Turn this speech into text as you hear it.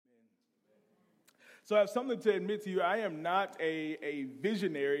So I have something to admit to you. I am not a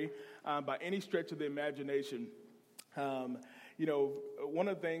visionary by any stretch of the imagination. One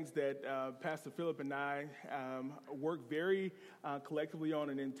of the things that Pastor Philip and I work very collectively on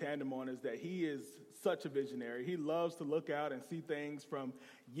and in tandem on is that he is such a visionary. He loves to look out and see things from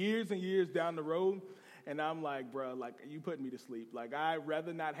years and years down the road. And I'm like, bro, like, you putting me to sleep. Like, I'd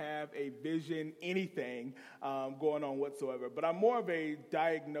rather not have a vision, anything going on whatsoever. But I'm more of a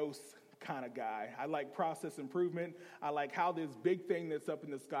diagnose kind of guy. I like process improvement. I like how this big thing that's up in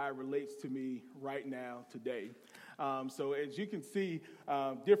the sky relates to me right now, today. So as you can see,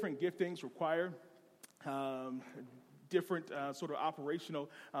 different giftings require different sort of operational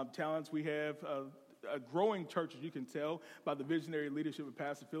talents. We have a growing church, as you can tell by the visionary leadership of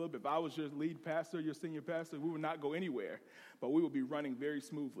Pastor Philip. If I was your lead pastor, your senior pastor, we would not go anywhere, but we would be running very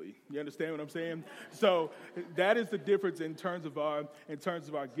smoothly. You understand what I'm saying? So that is the difference in terms of our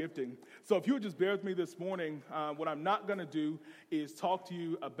gifting. So if you would just bear with me this morning, what I'm not going to do is talk to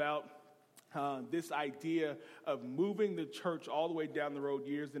you about this idea of moving the church all the way down the road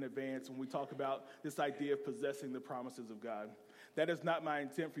years in advance when we talk about this idea of possessing the promises of God. That is not my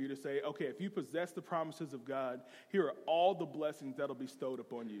intent for you to say, okay, if you possess the promises of God, here are all the blessings that will be bestowed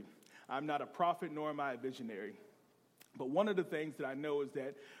upon you. I'm not a prophet, nor am I a visionary. But one of the things that I know is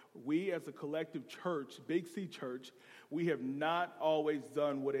that we as a collective church, Big C Church, we have not always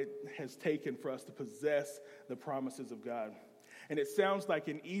done what it has taken for us to possess the promises of God. And it sounds like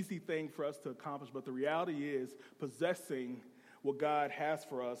an easy thing for us to accomplish, but the reality is possessing what God has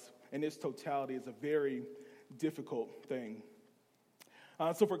for us in its totality is a very difficult thing.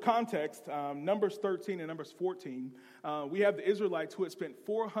 So for context, Numbers 13 and Numbers 14, we have the Israelites who had spent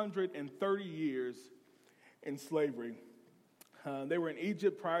 430 years in slavery. They were in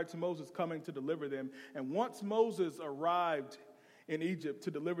Egypt prior to Moses coming to deliver them. And once Moses arrived in Egypt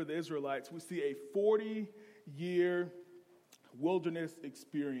to deliver the Israelites, we see a 40-year wilderness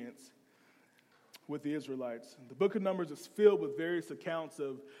experience with the Israelites. The book of Numbers is filled with various accounts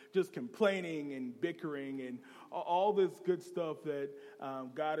of just complaining and bickering and all this good stuff that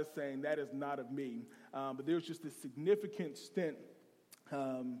God is saying, that is not of me. But there's just this significant stint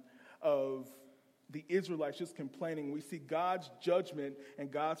of the Israelites just complaining. We see God's judgment and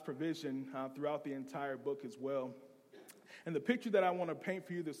God's provision throughout the entire book as well. And the picture that I want to paint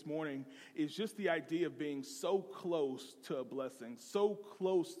for you this morning is just the idea of being so close to a blessing, so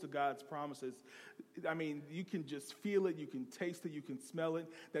close to God's promises. I mean, you can just feel it, you can taste it, you can smell it.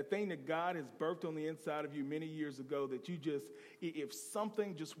 That thing that God has birthed on the inside of you many years ago that you just, if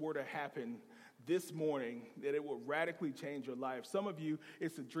something just were to happen this morning, that it will radically change your life. Some of you,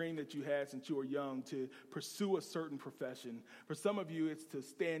 it's a dream that you had since you were young to pursue a certain profession. For some of you, it's to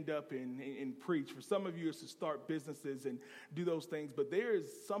stand up and preach. For some of you, it's to start businesses and do those things. But there is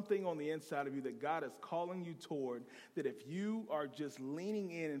something on the inside of you that God is calling you toward, that if you are just leaning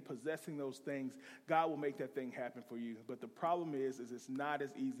in and possessing those things, God will make that thing happen for you. But the problem is it's not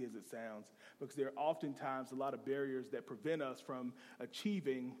as easy as it sounds, because there are oftentimes a lot of barriers that prevent us from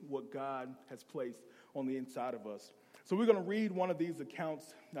achieving what God has placed on the inside of us. So we're going to read one of these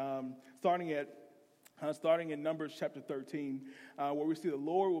accounts, starting in Numbers chapter 13, where we see the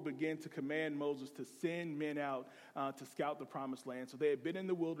Lord will begin to command Moses to send men out to scout the promised land. So they had been in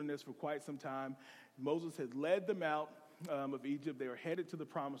the wilderness for quite some time. Moses had led them out of Egypt. They were headed to the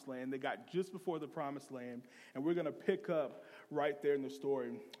promised land. They got just before the promised land, and we're going to pick up right there in the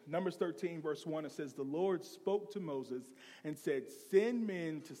story. Numbers 13, verse 1, it says, "The Lord spoke to Moses and said, 'Send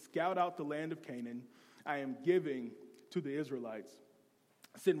men to scout out the land of Canaan I am giving to the Israelites.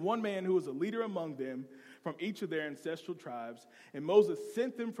 Send one man who is a leader among them from each of their ancestral tribes.' And Moses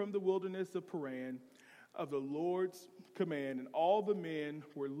sent them from the wilderness of Paran of the Lord's command, and all the men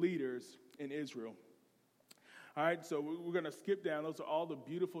were leaders in Israel." All right, so we're going to skip down. Those are all the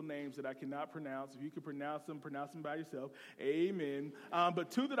beautiful names that I cannot pronounce. If you can pronounce them by yourself. Amen.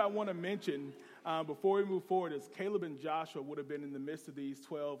 But two that I want to mention before we move forward is Caleb and Joshua would have been in the midst of these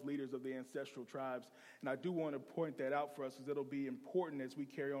 12 leaders of the ancestral tribes. And I do want to point that out for us because it'll be important as we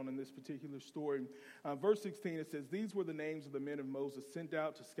carry on in this particular story. Verse 16, it says, "These were the names of the men of Moses sent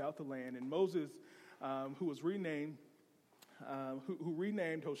out to scout the land. And Moses, who renamed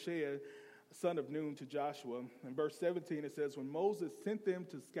Hoshea, son of Nun, to Joshua." In verse 17, it says, "When Moses sent them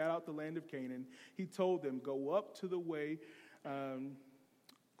to scout out the land of Canaan, he told them, go up this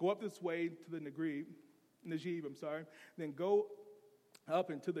way to the Negeb, then go up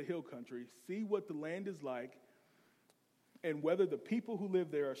into the hill country, see what the land is like, and whether the people who live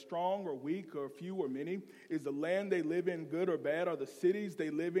there are strong or weak or few or many. Is the land they live in good or bad? Are the cities they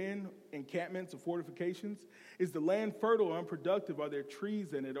live in encampments or fortifications? Is the land fertile or unproductive? Are there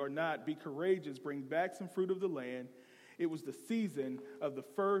trees in it or not? Be courageous, bring back some fruit of the land. It was the season of the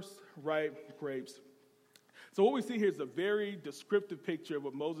first ripe grapes. So what we see here is a very descriptive picture of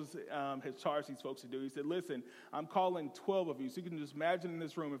what Moses has charged these folks to do. He said, listen, I'm calling 12 of you. So you can just imagine in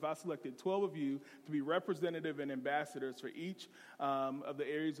this room, if I selected 12 of you to be representative and ambassadors for each of the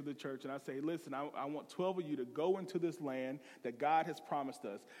areas of the church, and I say, listen, I want 12 of you to go into this land that God has promised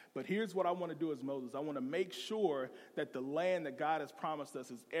us. But here's what I want to do as Moses. I want to make sure that the land that God has promised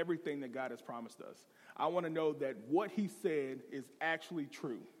us is everything that God has promised us. I want to know that what he said is actually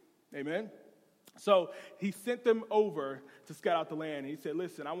true. Amen? So he sent them over to scout out the land. And he said,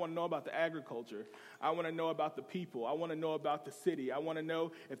 listen, I want to know about the agriculture. I want to know about the people. I want to know about the city. I want to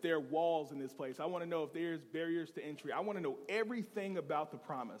know if there are walls in this place. I want to know if there's barriers to entry. I want to know everything about the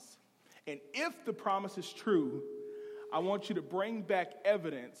promise. And if the promise is true, I want you to bring back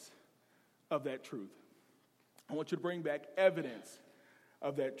evidence of that truth. I want you to bring back evidence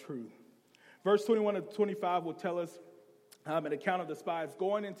of that truth. Verse 21 to 25 will tell us an account of the spies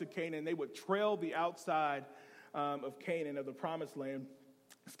going into Canaan. They would trail the outside of Canaan, of the promised land,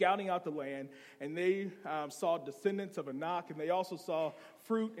 scouting out the land, and they saw descendants of Anak, and they also saw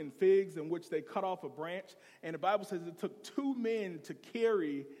fruit and figs in which they cut off a branch. And the Bible says it took 2 men to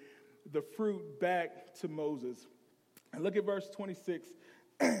carry the fruit back to Moses. And look at verse 26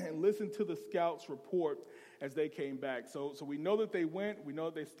 and listen to the scouts' report as they came back. So we know that they went. We know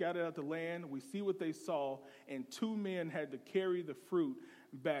that they scouted out the land. We see what they saw, and 2 men had to carry the fruit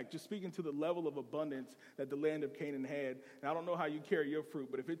back, just speaking to the level of abundance that the land of Canaan had. And I don't know how you carry your fruit,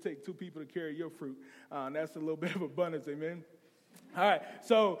 but if it takes 2 people to carry your fruit, that's a little bit of abundance, amen? All right,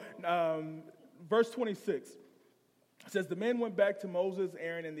 so verse 26. It says, the men went back to Moses,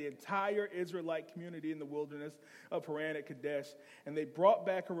 Aaron, and the entire Israelite community in the wilderness of Paran at Kadesh, and they brought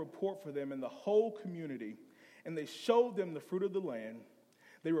back a report for them and the whole community, and they showed them the fruit of the land.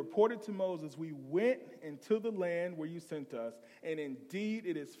 They reported to Moses, we went into the land where you sent us, and indeed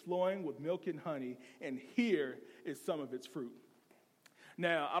it is flowing with milk and honey, and here is some of its fruit.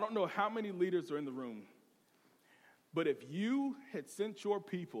 Now, I don't know how many leaders are in the room, but if you had sent your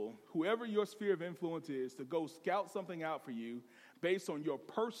people, whoever your sphere of influence is, to go scout something out for you based on your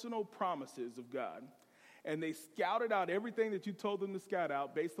personal promises of God, and they scouted out everything that you told them to scout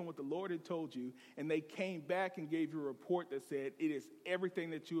out based on what the Lord had told you, and they came back and gave you a report that said, it is everything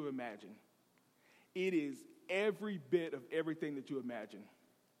that you have imagined. It is every bit of everything that you imagine.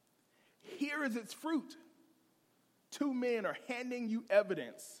 Here is its fruit. 2 men are handing you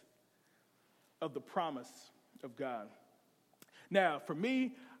evidence of the promise of God. Now, for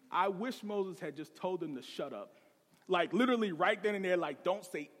me, I wish Moses had just told them to shut up. Like literally right then and there, like don't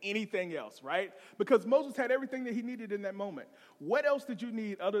say anything else, right? Because Moses had everything that he needed in that moment. What else did you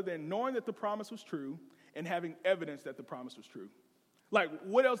need other than knowing that the promise was true and having evidence that the promise was true? Like,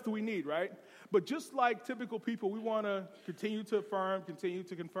 what else do we need, right? But just like typical people, we want to continue to affirm, continue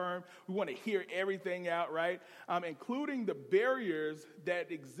to confirm. We want to hear everything out, right? Including the barriers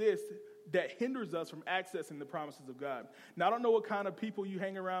that exist that hinders us from accessing the promises of God. Now, I don't know what kind of people you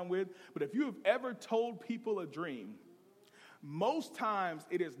hang around with, but if you have ever told people a dream, most times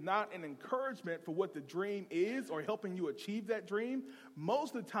it is not an encouragement for what the dream is or helping you achieve that dream.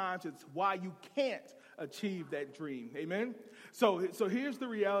 Most of the times it's why you can't achieve that dream. Amen? So here's the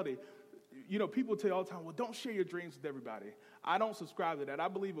reality. You know, people tell you all the time, well, don't share your dreams with everybody. I don't subscribe to that. I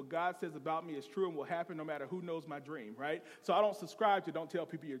believe what God says about me is true and will happen no matter who knows my dream, right? So I don't subscribe to don't tell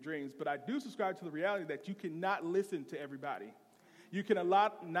people your dreams, but I do subscribe to the reality that you cannot listen to everybody. You can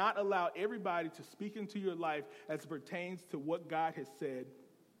not allow everybody to speak into your life as it pertains to what God has said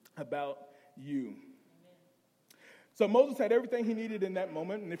about you. Amen. So Moses had everything he needed in that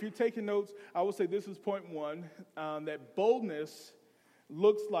moment. And if you're taking notes, I would say this is point 1, that boldness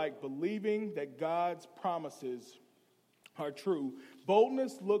looks like believing that God's promises are true.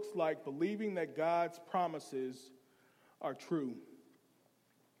 Boldness looks like believing that God's promises are true.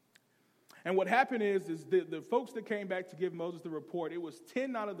 And what happened is the folks that came back to give Moses the report, it was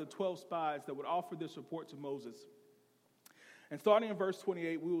 10 out of the 12 spies that would offer this report to Moses. And starting in verse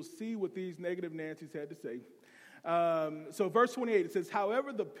 28, we will see what these negative Nancys had to say. So verse 28, it says,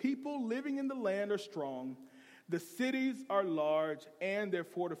 however, the people living in the land are strong, the cities are large, and they're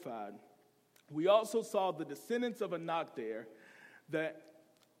fortified. We also saw the descendants of Anak there, that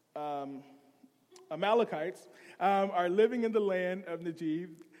Amalekites are living in the land of Negev.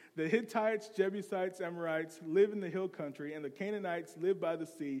 The Hittites, Jebusites, Amorites live in the hill country, and the Canaanites live by the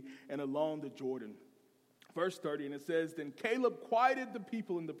sea and along the Jordan. Verse 30, and it says, Then Caleb quieted the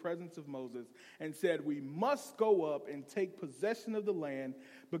people in the presence of Moses and said, We must go up and take possession of the land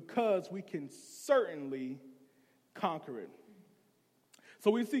because we can certainly conquer it.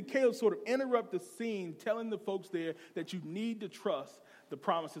 So we see Caleb sort of interrupt the scene, telling the folks there that you need to trust the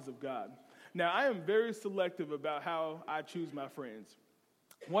promises of God. Now, I am very selective about how I choose my friends.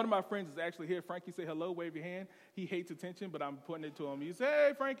 One of my friends is actually here. Frankie, say hello, wave your hand. He hates attention, but I'm putting it to him. You say,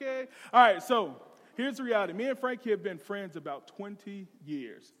 Hey, Frankie. All right, so here's the reality. Me and Frankie have been friends about 20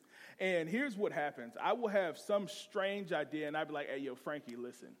 years. And here's what happens. I will have some strange idea, and I'd be like, Hey, yo, Frankie,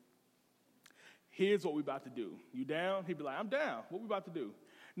 listen. Here's what we're about to do. You down? He'd be like, I'm down. What we about to do?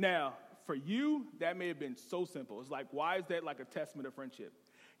 Now, for you, that may have been so simple. It's like, why is that like a testament of friendship?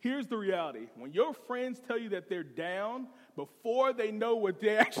 Here's the reality. When your friends tell you that they're down before they know what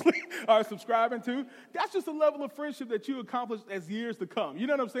they actually are subscribing to, that's just a level of friendship that you accomplish as years to come. You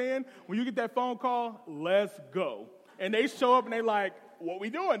know what I'm saying? When you get that phone call, let's go. And they show up and they like, what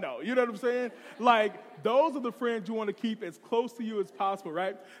we doing though? You know what I'm saying? Like, those are the friends you want to keep as close to you as possible,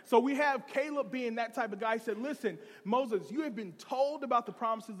 right? So we have Caleb being that type of guy. He said, listen, Moses, you have been told about the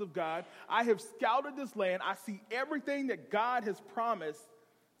promises of God. I have scouted this land. I see everything that God has promised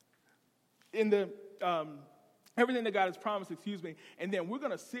everything that God has promised, and then we're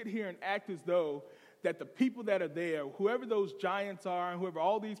going to sit here and act as though that the people that are there, whoever those giants are, and whoever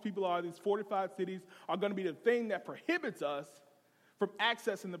all these people are, these fortified cities, are going to be the thing that prohibits us from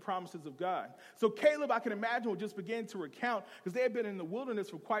accessing the promises of God. So Caleb, I can imagine, will just begin to recount, because they had been in the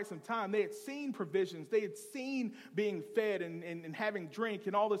wilderness for quite some time. They had seen provisions. They had seen being fed and having drink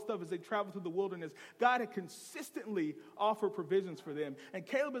and all this stuff as they traveled through the wilderness. God had consistently offered provisions for them. And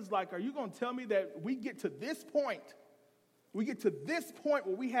Caleb is like, are you going to tell me that we get to this point? We get to this point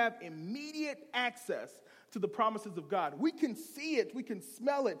where we have immediate access to the promises of God. We can see it. We can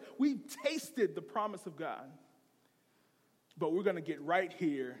smell it. We've tasted the promise of God. But we're going to get right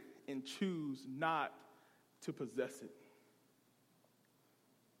here and choose not to possess it.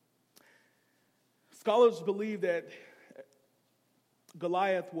 Scholars believe that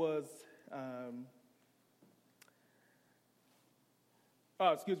Goliath was,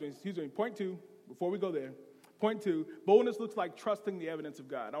 point two, before we go there. Point two, boldness looks like trusting the evidence of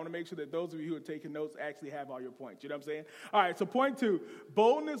God. I want to make sure that those of you who are taking notes actually have all your points. You know what I'm saying? All right, so point two,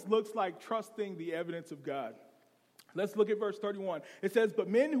 boldness looks like trusting the evidence of God. Let's look at verse 31. It says, But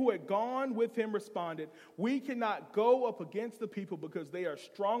men who had gone with him responded, We cannot go up against the people because they are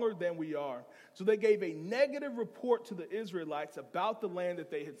stronger than we are. So they gave a negative report to the Israelites about the land that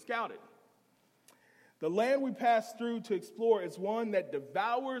they had scouted. The land we passed through to explore is one that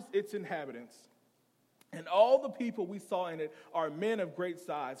devours its inhabitants. And all the people we saw in it are men of great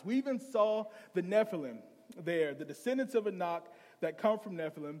size. We even saw the Nephilim there, the descendants of Anak that come from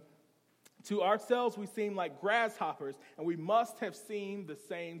Nephilim. To ourselves, we seem like grasshoppers, and we must have seemed the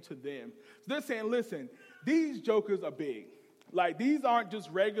same to them. So they're saying, listen, these jokers are big. Like, these aren't just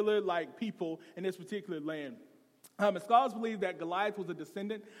regular, like, people in this particular land. And scholars believe that Goliath was a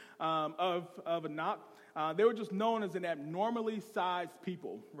descendant of Anak. They were just known as an abnormally sized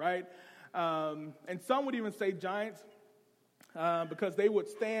people, right? And some would even say giants because they would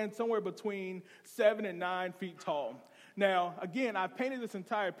stand somewhere between 7 and 9 feet tall. Now, again, I painted this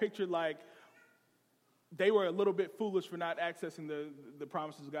entire picture like they were a little bit foolish for not accessing the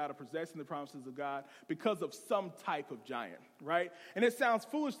promises of God or possessing the promises of God because of some type of giant, right? And it sounds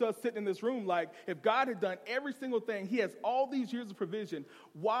foolish to us sitting in this room like if God had done every single thing, he has all these years of provision,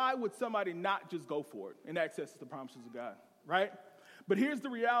 why would somebody not just go for it and access the promises of God, right? But here's the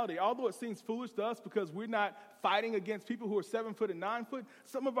reality. Although it seems foolish to us because we're not fighting against people who are 7 foot and 9 foot,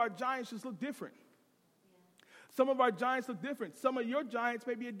 some of our giants just look different. Some of our giants look different. Some of your giants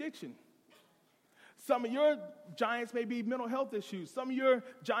may be addiction. Some of your giants may be mental health issues. Some of your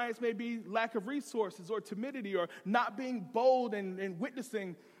giants may be lack of resources or timidity or not being bold and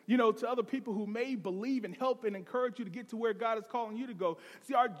witnessing, to other people who may believe and help and encourage you to get to where God is calling you to go.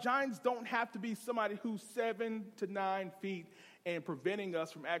 See, our giants don't have to be somebody who's 7 to 9 feet and preventing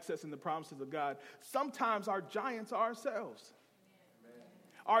us from accessing the promises of God. Sometimes our giants are ourselves. Amen.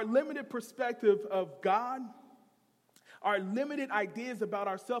 Our limited perspective of God, our limited ideas about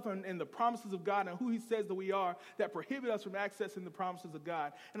ourselves and the promises of God and who he says that we are that prohibit us from accessing the promises of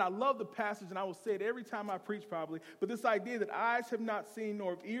God. And I love the passage, and I will say it every time I preach probably, but this idea that eyes have not seen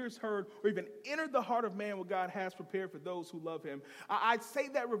nor have ears heard or even entered the heart of man what God has prepared for those who love him. I say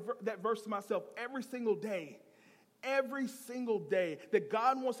that verse to myself every single day, that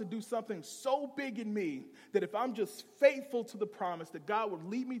God wants to do something so big in me that if I'm just faithful to the promise, that God would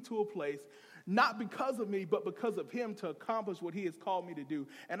lead me to a place not because of me, but because of him to accomplish what he has called me to do.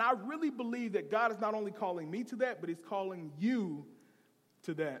 And I really believe that God is not only calling me to that, but he's calling you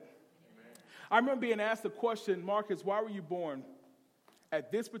to that. Amen. I remember being asked the question, Marcus, why were you born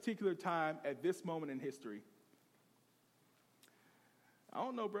at this particular time, at this moment in history? I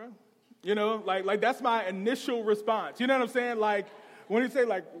don't know, bro. You know, like that's my initial response. You know what I'm saying? Like, when you say,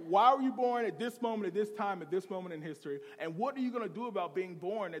 like, why were you born at this moment, at this time, at this moment in history? And what are you going to do about being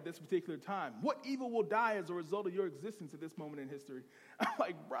born at this particular time? What evil will die as a result of your existence at this moment in history? I'm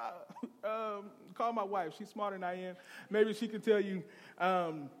like, bro, call my wife. She's smarter than I am. Maybe she can tell you.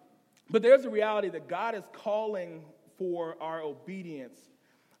 But there's a reality that God is calling for our obedience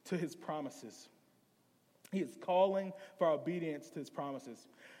to his promises. He is calling for our obedience to his promises.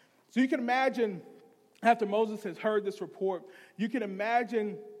 So you can imagine, after Moses has heard this report, you can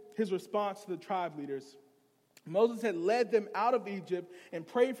imagine his response to the tribe leaders. Moses had led them out of Egypt and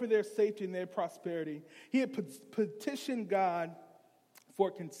prayed for their safety and their prosperity. He had petitioned God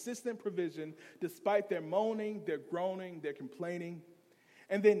for consistent provision despite their moaning, their groaning, their complaining.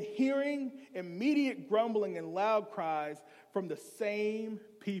 And then hearing immediate grumbling and loud cries from the same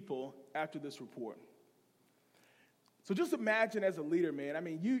people after this report. So just imagine as a leader, man. I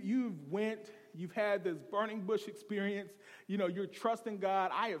mean, you've had this burning bush experience. You know, you're trusting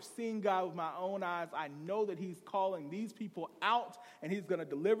God. I have seen God with my own eyes. I know that he's calling these people out, and he's going to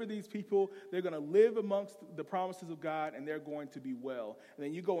deliver these people. They're going to live amongst the promises of God, and they're going to be well. And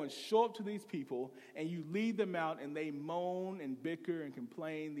then you go and show up to these people, and you lead them out, and they moan and bicker and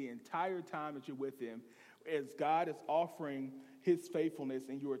complain the entire time that you're with them as God is offering his faithfulness,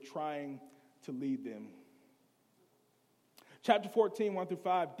 and you are trying to lead them. Chapter 14,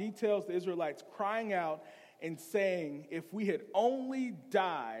 1-5, details the Israelites crying out and saying, if we had only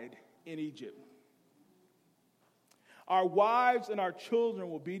died in Egypt. Our wives and our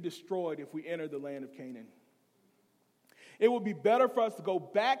children will be destroyed if we enter the land of Canaan. It would be better for us to go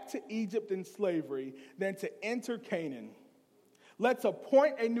back to Egypt in slavery than to enter Canaan. Let's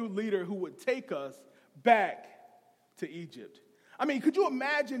appoint a new leader who would take us back to Egypt. I mean, could you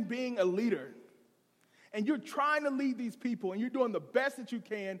imagine being a leader? And you're trying to lead these people, and you're doing the best that you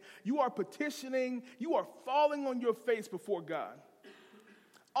can. You are petitioning. You are falling on your face before God.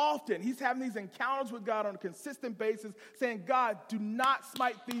 Often, he's having these encounters with God on a consistent basis, saying, God, do not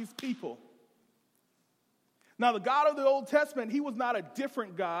smite these people. Now, the God of the Old Testament, he was not a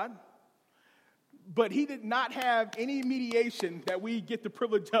different God, but he did not have any mediation that we get the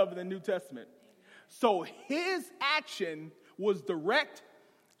privilege of in the New Testament. So his action was direct,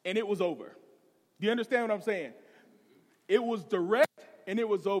 and it was over. Do you understand what I'm saying? It was direct and it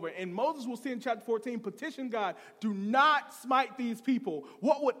was over. And Moses will see in chapter 14, petition God, do not smite these people.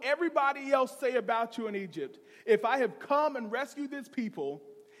 What would everybody else say about you in Egypt if I have come and rescued this people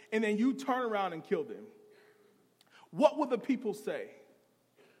and then you turn around and kill them? What would the people say?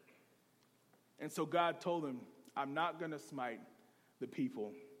 And so God told him, I'm not going to smite the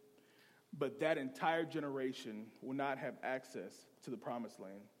people, but that entire generation will not have access to the promised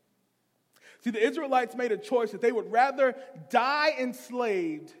land. See, the Israelites made a choice that they would rather die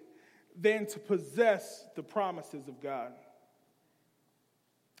enslaved than to possess the promises of God.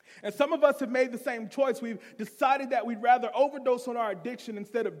 And some of us have made the same choice. We've decided that we'd rather overdose on our addiction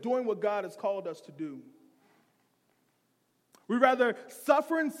instead of doing what God has called us to do. We'd rather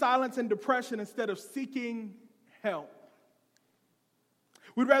suffer in silence and depression instead of seeking help.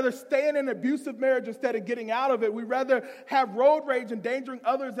 We'd rather stay in an abusive marriage instead of getting out of it. We'd rather have road rage endangering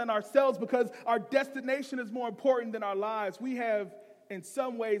others than ourselves because our destination is more important than our lives. We have, in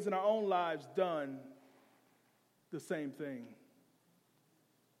some ways in our own lives, done the same thing.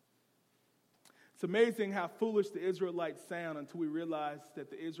 It's amazing how foolish the Israelites sound until we realize that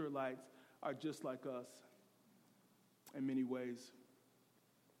the Israelites are just like us in many ways.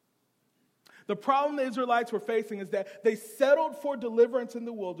 The problem the Israelites were facing is that they settled for deliverance in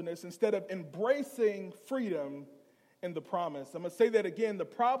the wilderness instead of embracing freedom in the promise. I'm going to say that again. The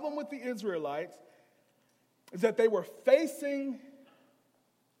problem with the Israelites is that they were facing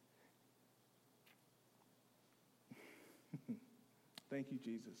thank you,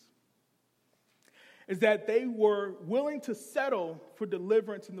 Jesus. Is that they were willing to settle for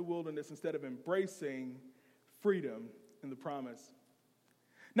deliverance in the wilderness instead of embracing freedom in the promise.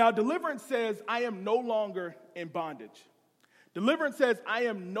 Now, deliverance says, I am no longer in bondage. Deliverance says, I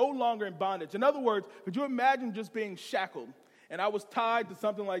am no longer in bondage. In other words, could you imagine just being shackled? And I was tied to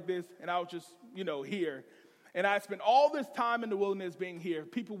something like this, and I was just, here. And I spent all this time in the wilderness being here.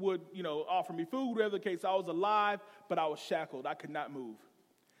 People would, offer me food, whatever the case. I was alive, but I was shackled. I could not move.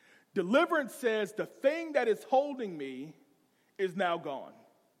 Deliverance says, the thing that is holding me is now gone.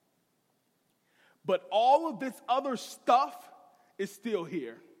 But all of this other stuff is still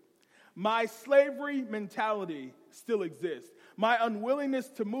here. My slavery mentality still exists. My unwillingness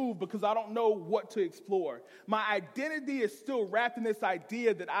to move because I don't know what to explore. My identity is still wrapped in this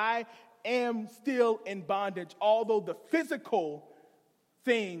idea that I am still in bondage, although the physical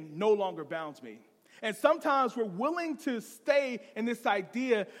thing no longer bounds me. And sometimes we're willing to stay in this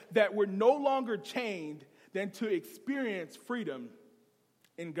idea that we're no longer chained than to experience freedom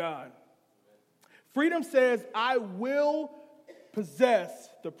in God. Freedom says, I will possess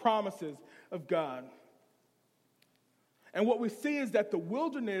the promises of God. And what we see is that the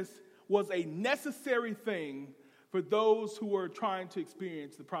wilderness was a necessary thing for those who were trying to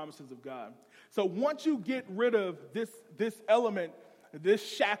experience the promises of God. So once you get rid of this element, this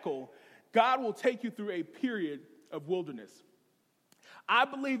shackle, God will take you through a period of wilderness. I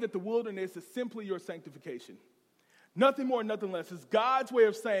believe that the wilderness is simply your sanctification. Nothing more, nothing less. It's God's way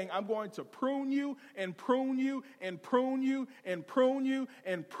of saying, I'm going to prune you and prune you and prune you and prune you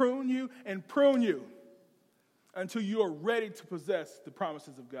and prune you and prune you until you are ready to possess the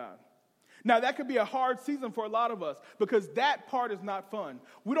promises of God. Now, that could be a hard season for a lot of us because that part is not fun.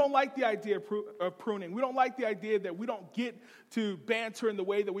 We don't like the idea of pruning. We don't like the idea that we don't get to banter in the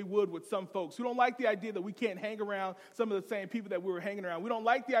way that we would with some folks. We don't like the idea that we can't hang around some of the same people that we were hanging around. We don't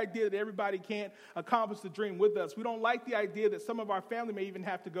like the idea that everybody can't accomplish the dream with us. We don't like the idea that some of our family may even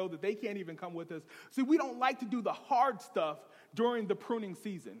have to go, that they can't even come with us. See, we don't like to do the hard stuff during the pruning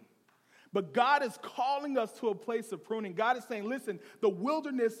season. But God is calling us to a place of pruning. God is saying, listen, the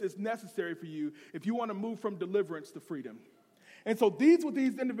wilderness is necessary for you if you want to move from deliverance to freedom. And so these what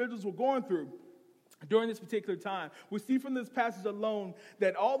these individuals were going through during this particular time. We see from this passage alone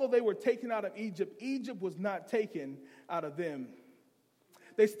that although they were taken out of Egypt, Egypt was not taken out of them.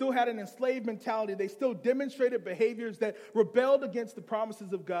 They still had an enslaved mentality. They still demonstrated behaviors that rebelled against the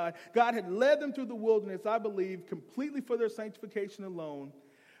promises of God. God had led them through the wilderness, I believe, completely for their sanctification alone.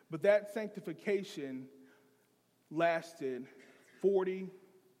 But that sanctification lasted 40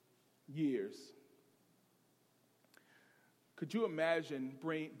 years. Could you imagine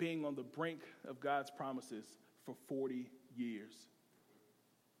being on the brink of God's promises for 40 years?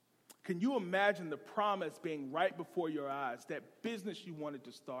 Can you imagine the promise being right before your eyes, that business you wanted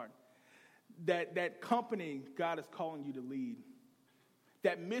to start, that company God is calling you to lead,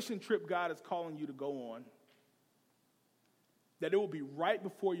 that mission trip God is calling you to go on? That it will be right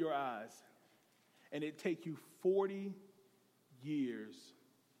before your eyes, and it take you 40 years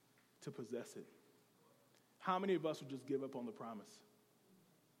to possess it. How many of us would just give up on the promise?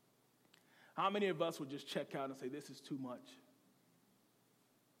 How many of us would just check out and say, this is too much?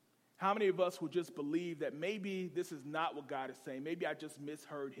 How many of us would just believe that maybe this is not what God is saying? Maybe I just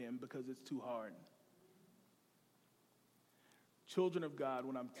misheard him because it's too hard. Children of God,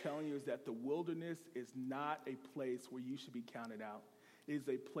 what I'm telling you is that the wilderness is not a place where you should be counted out. It is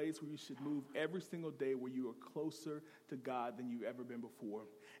a place where you should move every single day where you are closer to God than you've ever been before.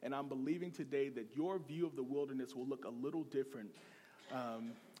 And I'm believing today that your view of the wilderness will look a little different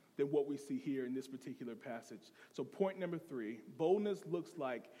than what we see here in this particular passage. So point number 3, boldness looks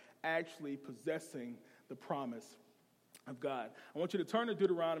like actually possessing the promise of God. I want you to turn to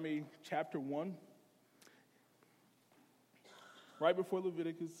Deuteronomy chapter 1. Right before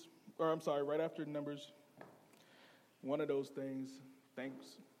Leviticus, right after Numbers, one of those things. Thanks.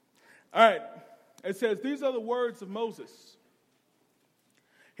 All right. It says, these are the words of Moses.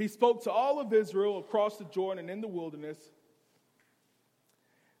 He spoke to all of Israel across the Jordan and in the wilderness,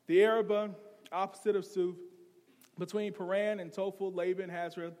 the Arabah, opposite of Suf, between Paran and Tophel, Laban,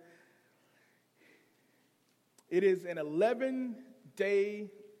 Hazarath. It is an 11-day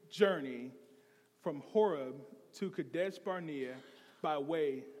journey from Horeb to Kadesh Barnea by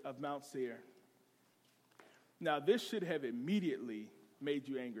way of Mount Seir. Now, this should have immediately made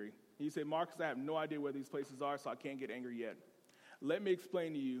you angry. You say, Marcus, I have no idea where these places are, so I can't get angry yet. Let me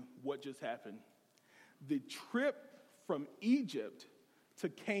explain to you what just happened. The trip from Egypt to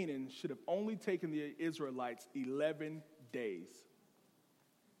Canaan should have only taken the Israelites 11 days.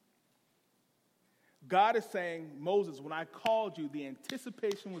 God is saying, Moses, when I called you, the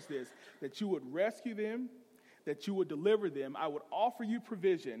anticipation was this, that you would rescue them, that you would deliver them, I would offer you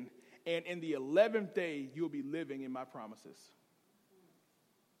provision, and in the 11th day, you'll be living in my promises.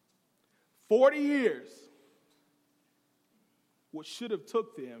 40 years, what should have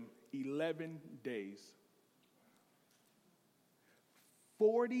took them 11 days.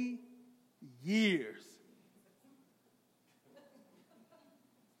 40 years.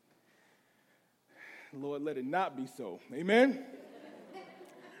 Lord, let it not be so. Amen?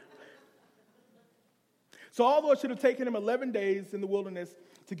 So although it should have taken him 11 days in the wilderness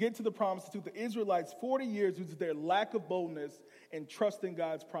to get to the promise. It took the Israelites 40 years due to their lack of boldness in trusting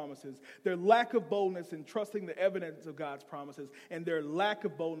God's promises, their lack of boldness in trusting the evidence of God's promises, and their lack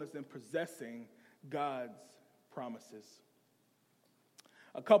of boldness in possessing God's promises.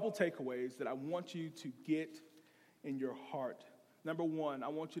 A couple takeaways that I want you to get in your heart. Number one, I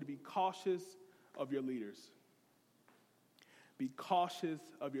want you to be cautious of your leaders. Be cautious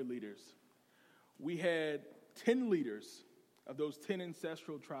of your leaders. We had 10 leaders of those 10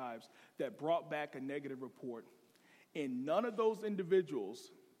 ancestral tribes that brought back a negative report. And none of those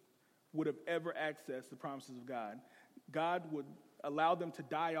individuals would have ever accessed the promises of God. God would allow them to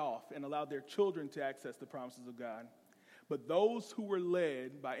die off and allow their children to access the promises of God. But those who were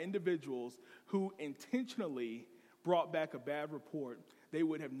led by individuals who intentionally brought back a bad report, they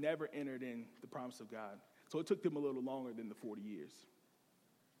would have never entered in the promise of God. So it took them a little longer than the 40 years.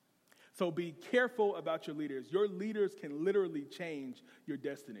 So be careful about your leaders. Your leaders can literally change your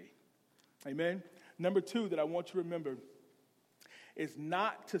destiny. Amen? Number two that I want you to remember is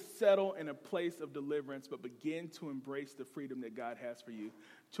not to settle in a place of deliverance, but begin to embrace the freedom that God has for you.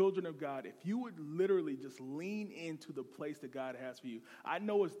 Children of God, if you would literally just lean into the place that God has for you, I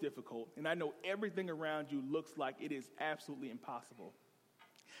know it's difficult, and I know everything around you looks like it is absolutely impossible.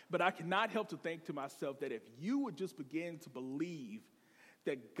 But I cannot help to think to myself that if you would just begin to believe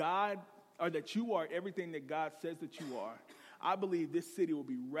that God, or that you are everything that God says that you are, I believe this city will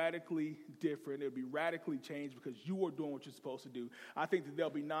be radically different. It'll be radically changed because you are doing what you're supposed to do. I think that there'll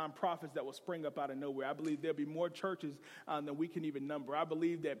be nonprofits that will spring up out of nowhere. I believe there'll be more churches than we can even number. I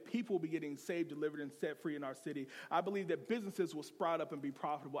believe that people will be getting saved, delivered, and set free in our city. I believe that businesses will sprout up and be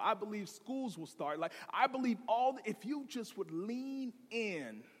profitable. I believe schools will start. I believe if you just would lean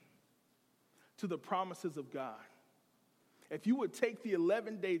in to the promises of God. If you would take the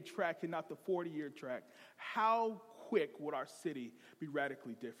 11-day track and not the 40-year track, how quick would our city be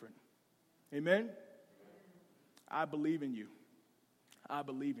radically different? Amen? I believe in you. I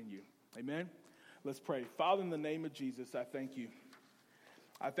believe in you. Amen? Let's pray. Father, in the name of Jesus, I thank you.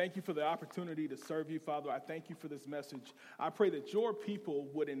 I thank you for the opportunity to serve you, Father. I thank you for this message. I pray that your people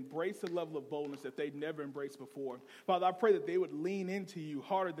would embrace a level of boldness that they've never embraced before. Father, I pray that they would lean into you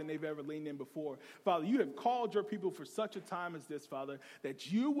harder than they've ever leaned in before. Father, you have called your people for such a time as this, Father,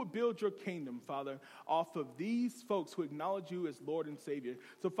 that you would build your kingdom, Father, off of these folks who acknowledge you as Lord and Savior.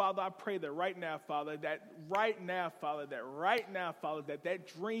 So, Father, I pray that right now, Father, that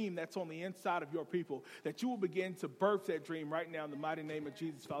dream that's on the inside of your people, that you will begin to birth that dream right now in the mighty name of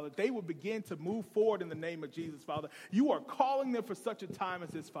Jesus, Father. They will begin to move forward in the name of Jesus, Father. You are calling them for such a time as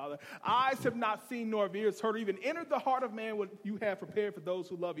this, Father. Eyes have not seen nor have ears heard or even entered the heart of man what you have prepared for those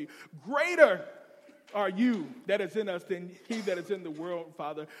who love you. Greater are you that is in us than he that is in the world,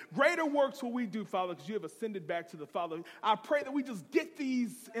 Father. Greater works will we do, Father, because you have ascended back to the Father. I pray that we just get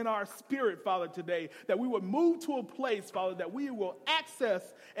these in our spirit, Father, today, that we would move to a place, Father, that we will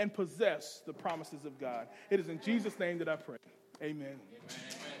access and possess the promises of God. It is in Jesus' name that I pray. Amen.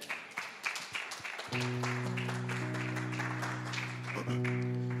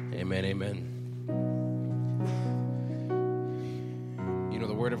 Amen, amen. You know,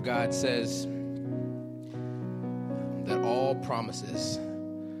 the Word of God says that all promises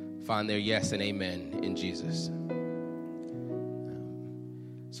find their yes and amen in Jesus.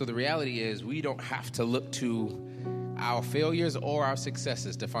 So the reality is we don't have to look to our failures or our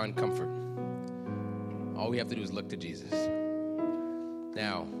successes to find comfort. All we have to do is look to Jesus.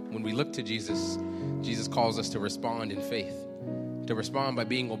 Now, when we look to Jesus, Jesus calls us to respond in faith, to respond by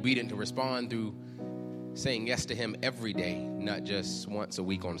being obedient, to respond through saying yes to him every day, not just once a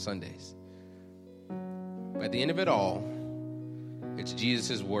week on Sundays. But at the end of it all, it's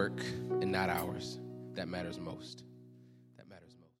Jesus' work and not ours that matters most.